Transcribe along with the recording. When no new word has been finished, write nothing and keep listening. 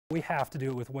We have to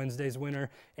do it with Wednesday's winner,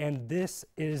 and this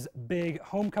is big.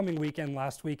 Homecoming weekend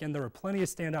last weekend, there were plenty of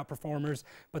standout performers,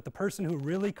 but the person who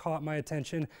really caught my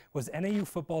attention was NAU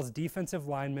Football's defensive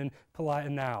lineman, Siupeli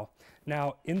Anau.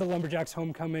 Now, in the Lumberjacks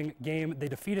homecoming game, they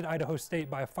defeated Idaho State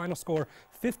by a final score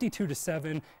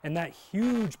 52-7, and that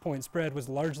huge point spread was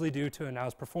largely due to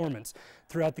Anau's performance.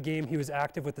 Throughout the game, he was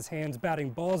active with his hands, batting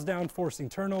balls down, forcing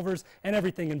turnovers, and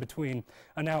everything in between.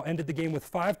 Anau ended the game with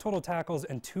 5 total tackles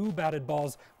and 2 batted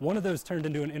balls. One of those turned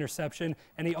into an interception,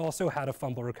 and he also had a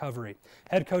fumble recovery.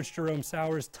 Head coach Jerome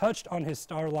Souers touched on his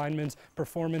star lineman's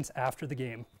performance after the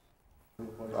game.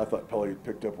 I thought Pelly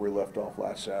picked up where he left off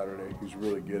last Saturday. He's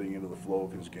really getting into the flow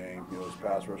of his game. You know, his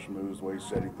pass rush moves, the way he's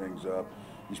setting things up.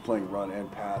 He's playing run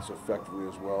and pass effectively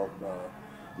as well.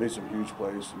 Made some huge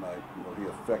plays tonight. You know, he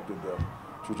affected the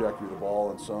trajectory of the ball,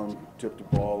 and some tipped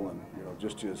the ball, and you know,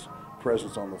 just his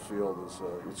presence on the field is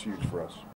it's huge for us.